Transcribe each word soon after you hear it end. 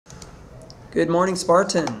Good morning,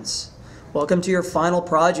 Spartans. Welcome to your final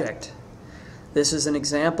project. This is an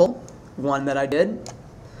example, one that I did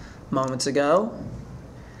moments ago.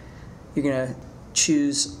 You're going to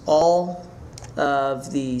choose all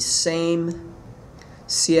of the same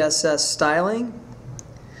CSS styling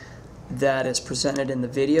that is presented in the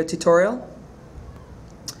video tutorial.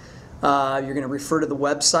 You're going to refer to the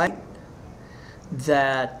website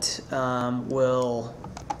that will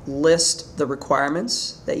list the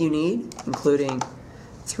requirements that you need, including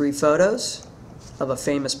 3 photos of a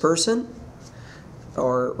famous person,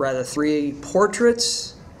 or rather 3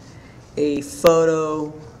 portraits, a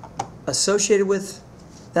photo associated with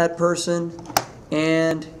that person,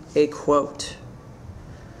 and a quote.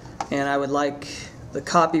 And I would like the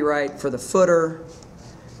copyright for the footer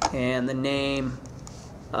and the name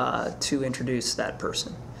to introduce that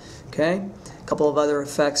person. Okay? A couple of other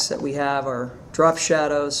effects that we have are drop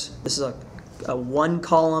shadows. This is a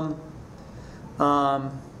one-column,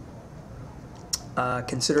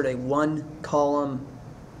 considered a one-column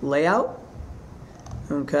layout.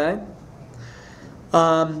 Okay.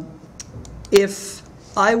 If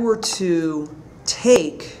I were to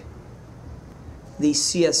take the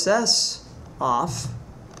CSS off,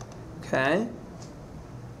 okay,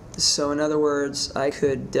 so in other words, I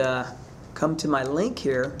could come to my link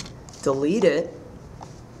here, delete it,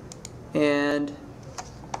 and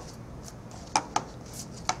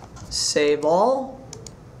save all,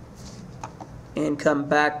 and come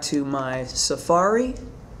back to my Safari,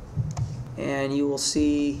 and you will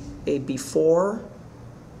see a before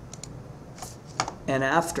and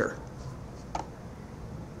after.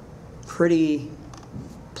 Pretty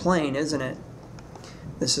plain, isn't it?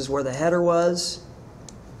 This is where the header was,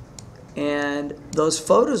 and those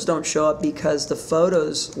photos don't show up because the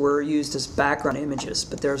photos were used as background images,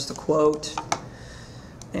 but there's the quote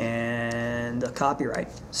and the copyright.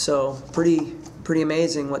 So pretty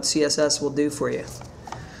amazing what CSS will do for you.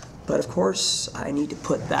 But of course I need to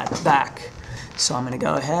put that back, so I'm going to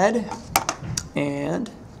go ahead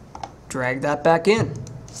and drag that back in.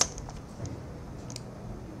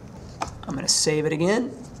 I'm going to save it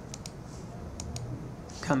again,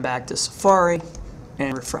 come back to Safari,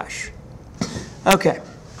 and refresh. Okay,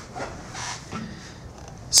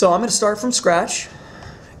 so I'm going to start from scratch,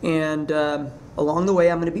 and along the way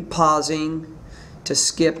I'm going to be pausing to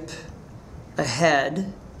skip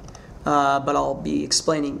ahead, but I'll be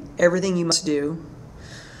explaining everything you must do,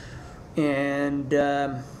 and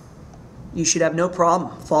you should have no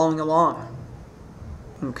problem following along.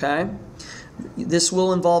 Okay, this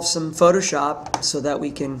will involve some Photoshop so that we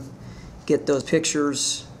can get those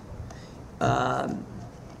pictures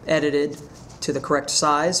edited to the correct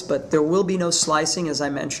size, but there will be no slicing, as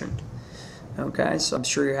I mentioned. Okay, so I'm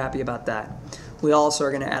sure you're happy about that. We also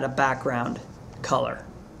are going to add a background color.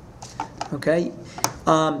 Okay,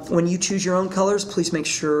 when you choose your own colors, please make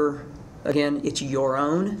sure, again, it's your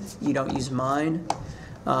own. You don't use mine.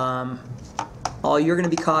 All you're going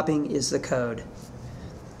to be copying is the code.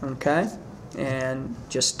 Okay, and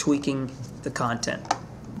just tweaking the content.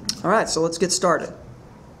 All right, so let's get started.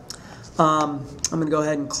 I'm going to go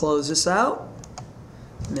ahead and close this out,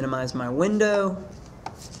 minimize my window,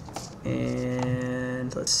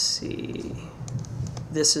 and let's see.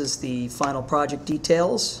 This is the final project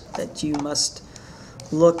details that you must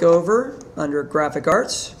look over under Graphic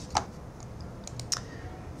Arts.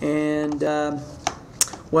 And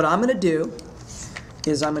what I'm going to do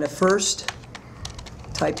is I'm going to first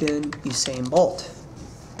type in Usain Bolt,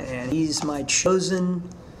 and he's my chosen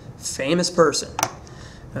famous person.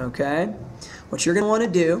 Okay, what you're going to want to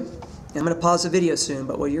do, I'm going to pause the video soon,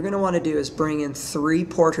 but what you're going to want to do is bring in 3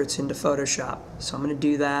 portraits into Photoshop. So I'm going to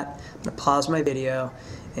do that. I'm going to pause my video,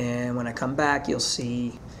 and when I come back you'll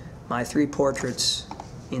see my 3 portraits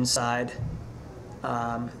inside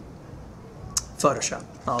Photoshop.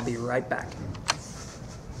 I'll be right back.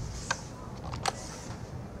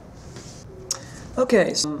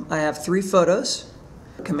 Okay, so I have 3 photos.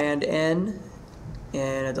 Command N,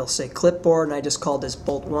 and it'll say clipboard, and I just called this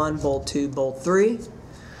Bolt 1, Bolt 2, Bolt 3.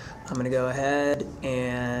 I'm going to go ahead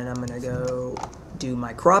and I'm going to go do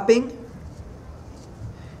my cropping.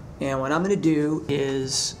 And what I'm going to do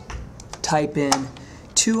is type in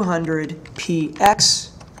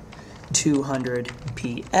 200px,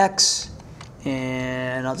 200px,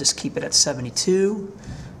 and I'll just keep it at 72,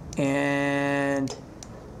 and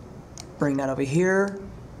bring that over here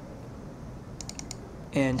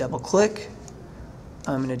and double click.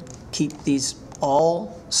 I'm going to keep these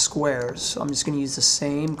all squares, so I'm just going to use the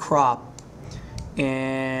same crop,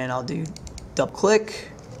 and I'll do double click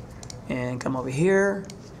and come over here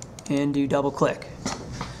and do double click.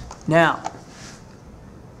 Now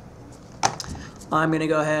I'm going to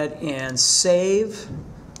go ahead and save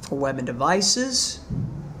for web and devices.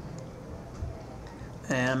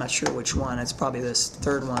 And I'm not sure which one. It's probably this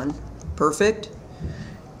third one. Perfect.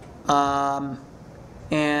 And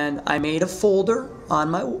I made a folder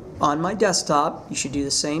on my desktop. You should do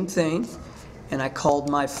the same thing. And I called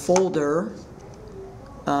my folder,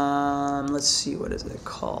 let's see, what is it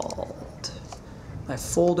called? My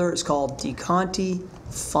folder is called DeConti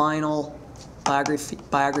Final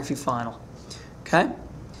Biography Final. Okay?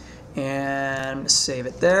 And I'm going to save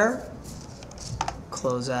it there.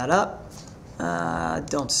 Close that up.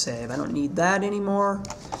 Don't save. I don't need that anymore.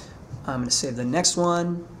 I'm going to save the next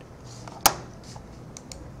one.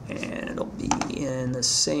 And it'll be in the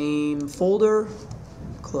same folder.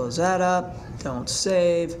 Close that up. Don't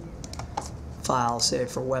save. File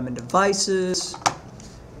save for web and devices.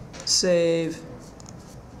 Save.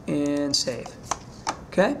 And save.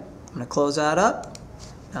 Okay? I'm going to close that up.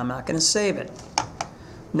 I'm not going to save it.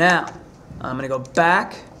 Now, I'm going to go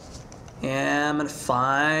back and I'm going to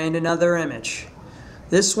find another image.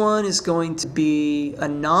 This one is going to be a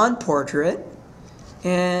non-portrait,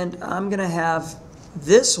 and I'm going to have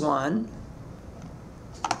this one.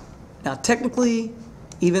 Now, technically,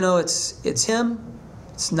 even though it's him,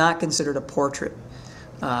 it's not considered a portrait.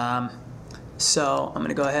 So I'm going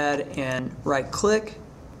to go ahead and right-click.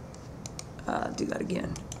 Do that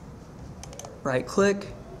again. Right-click,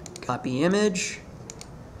 copy image,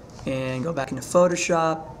 and go back into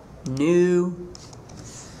Photoshop, new,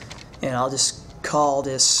 and I'll just call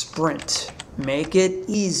this Sprint. Make it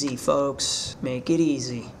easy, folks. Make it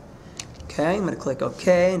easy. Okay, I'm going to click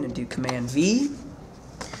OK and then do Command V.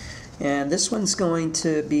 And this one's going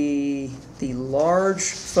to be the large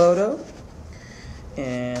photo.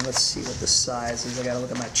 And let's see what the size is. I got to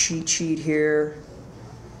look at my cheat sheet here.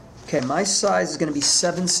 Okay, my size is going to be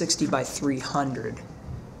 760 by 300.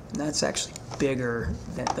 And that's actually bigger.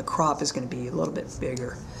 The crop is going to be a little bit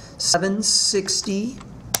bigger. 760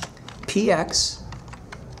 px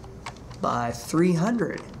by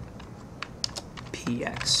 300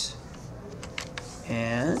 px.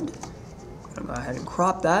 And I'm going to go ahead and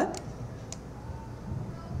crop that.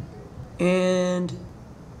 And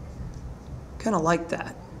kind of like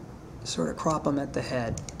that. Sort of crop them at the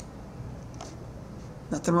head.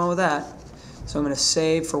 Nothing wrong with that. So I'm going to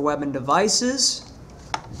save for web and devices.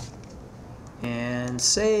 And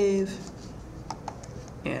save.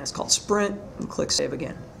 And it's called Sprint. And click Save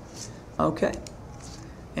again. Okay.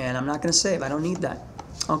 And I'm not going to save. I don't need that.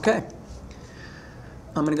 Okay.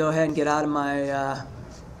 I'm going to go ahead and get out of my...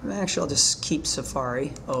 actually, I'll just keep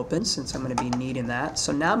Safari open since I'm going to be needing that.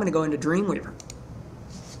 So now I'm going to go into Dreamweaver.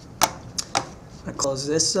 I'm going to close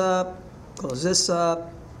this up,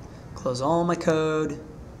 close all my code.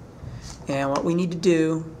 And what we need to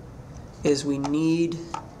do is we need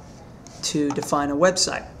to define a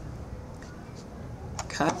website.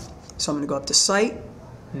 Okay, so I'm going to go up to Site,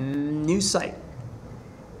 New Site.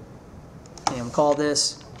 And we'll call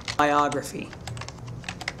this Biography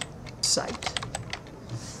Site.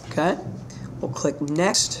 Okay, we'll click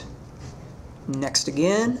Next, Next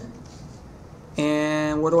again.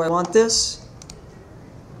 And where do I want this?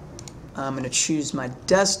 I'm going to choose my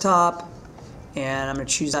desktop, and I'm going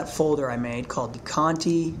to choose that folder I made called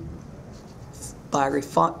DeConti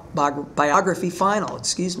Biography Final,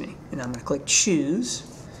 excuse me. And I'm going to click Choose.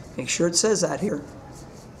 Make sure it says that here.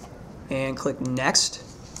 And click Next.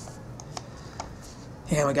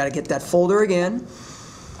 And we got to get that folder again.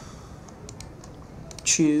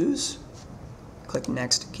 Choose. Click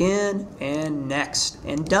Next again, and Next,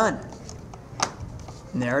 and done.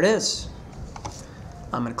 And there it is.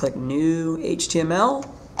 I'm going to click New HTML.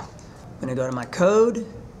 I'm going to go to my code,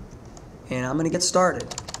 and I'm going to get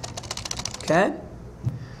started. Okay?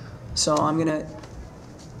 So I'm going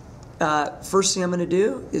to, first thing I'm going to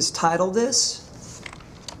do is title this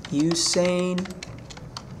Usain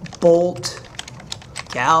Bolt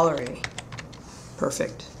Gallery.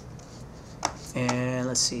 Perfect. And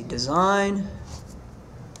let's see, design. I'm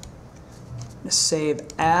going to save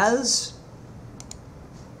as.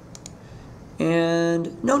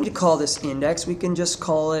 And no need to call this index. We can just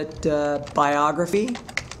call it biography.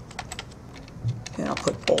 And I'll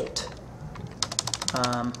put bolt.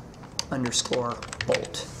 Underscore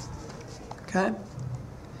bolt. Okay.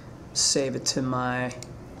 Save it to my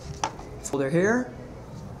folder here.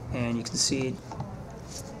 And you can see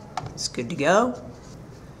it's good to go.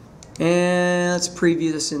 And let's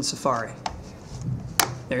preview this in Safari.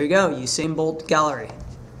 There you go, Usain Bolt Gallery.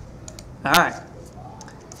 Alright.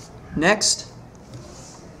 Next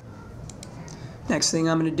thing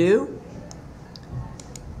I'm going to do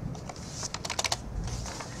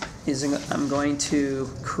is I'm going to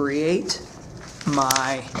create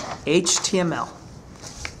my HTML.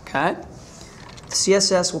 Okay?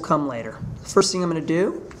 CSS will come later. The first thing I'm going to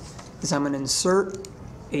do is I'm going to insert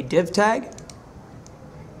a div tag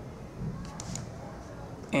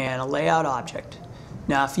and a layout object.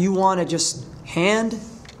 Now, if you want to just hand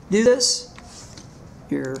do this,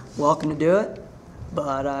 you're welcome to do it,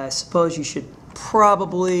 but I suppose you should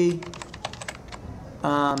probably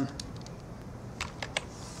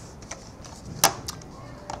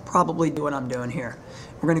do what I'm doing here.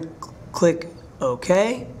 We're going to click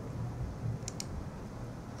OK,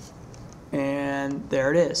 and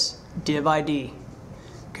there it is, div ID.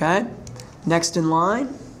 Okay, next in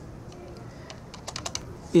line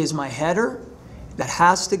is my header that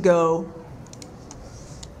has to go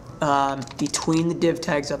between the div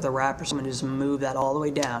tags of the wrapper. So I'm going to just move that all the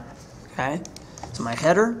way down. Okay, so my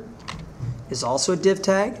header is also a div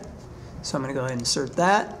tag, so I'm going to go ahead and insert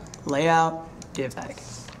that, layout, div tag.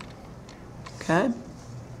 Okay,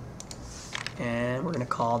 and we're going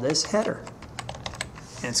to call this header,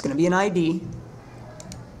 and it's going to be an ID,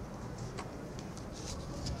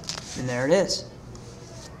 and there it is.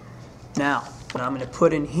 Now, what I'm going to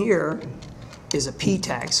put in here is a p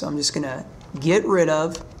tag, so I'm just going to get rid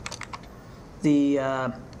of the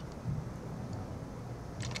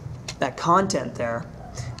that content there,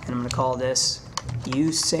 and I'm going to call this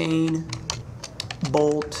Usain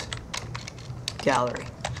Bolt Gallery.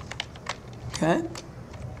 Okay,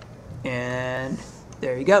 and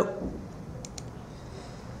there you go.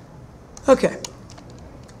 Okay,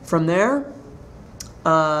 from there,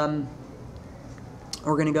 we're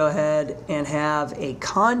going to go ahead and have a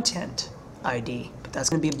content ID, but that's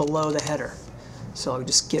going to be below the header. So I'll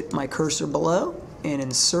just get my cursor below and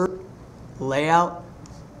insert layout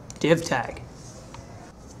div tag.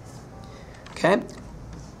 Okay,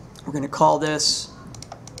 we're going to call this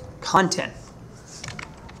content.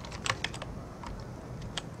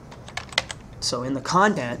 So in the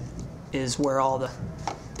content is where all the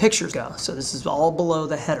pictures go. So this is all below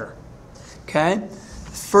the header. Okay,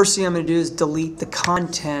 first thing I'm going to do is delete the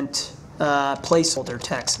content placeholder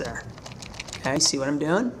text there. Okay, see what I'm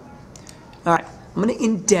doing? All right, I'm going to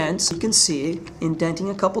indent, so you can see, indenting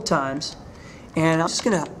a couple times, and I'm just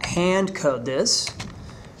going to hand code this.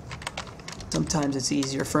 Sometimes it's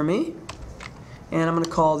easier for me. And I'm going to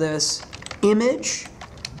call this image,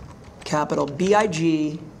 capital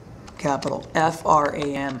B-I-G, capital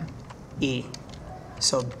F-R-A-M-E.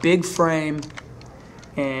 So big frame,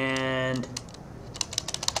 and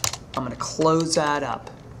I'm going to close that up.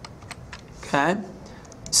 Okay?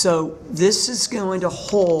 So this is going to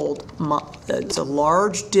hold, it's a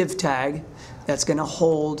large div tag that's going to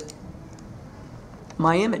hold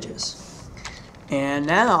my images. And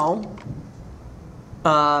now,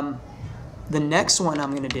 the next one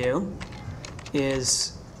I'm going to do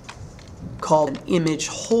is called an image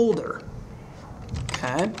holder.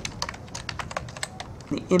 Okay?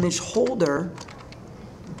 The image holder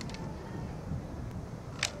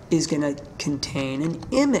is going to contain an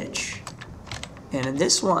image. And in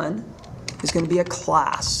this one is going to be a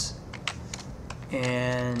class.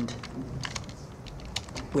 And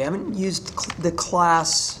we haven't used the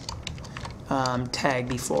class tag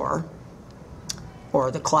before,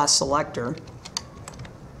 or the class selector.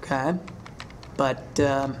 Okay? But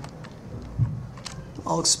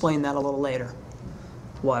I'll explain that a little later,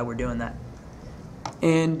 why we're doing that.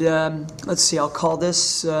 And let's see, I'll call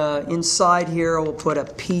this inside here, we'll put a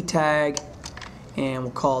p tag, and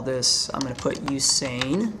we'll call this, I'm going to put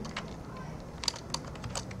Usain.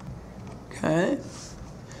 Okay.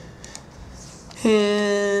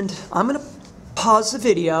 And I'm going to pause the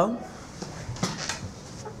video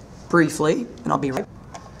briefly, and I'll be right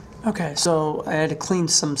back. Okay, so I had to clean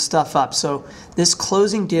some stuff up. So this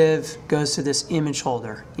closing div goes to this image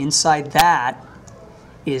holder. Inside that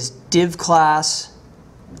is div class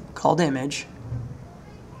called image,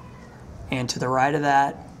 and to the right of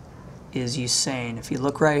that is Usain. If you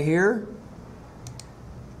look right here,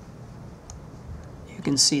 you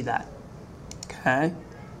can see that. Okay.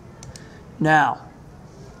 Now,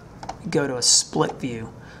 go to a split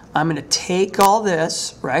view. I'm going to take all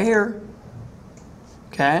this right here,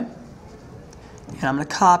 okay, and I'm going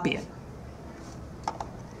to copy it.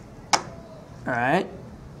 All right.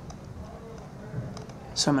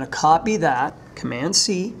 So I'm going to copy that, Command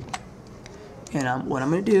C, and what I'm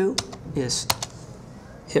going to do is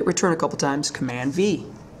hit return a couple times, Command V.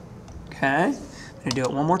 Okay. I'm going to do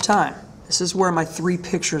it one more time. This is where my 3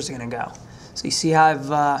 pictures are going to go. So you see how I've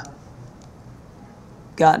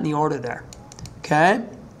gotten the order there. Okay.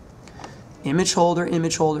 Image holder,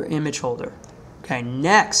 image holder, image holder. Okay,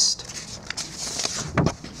 next,